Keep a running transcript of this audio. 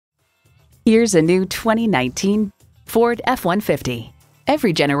Here's a new 2019 Ford F-150.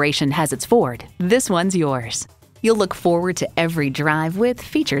 Every generation has its Ford. This one's yours. You'll look forward to every drive with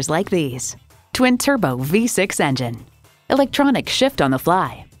features like these: twin-turbo V6 engine, electronic shift on the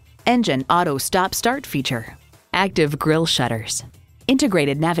fly, engine auto stop-start feature, active grille shutters,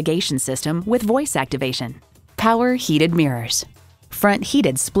 integrated navigation system with voice activation, power heated mirrors, front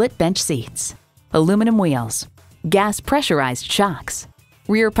heated split bench seats, aluminum wheels, gas pressurized shocks,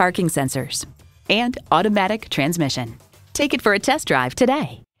 rear parking sensors, and automatic transmission. Take it for a test drive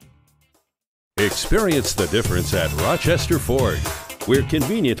today. Experience the difference at Rochester Ford. We're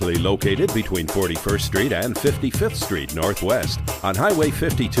conveniently located between 41st Street and 55th Street Northwest on Highway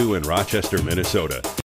 52 in Rochester, Minnesota.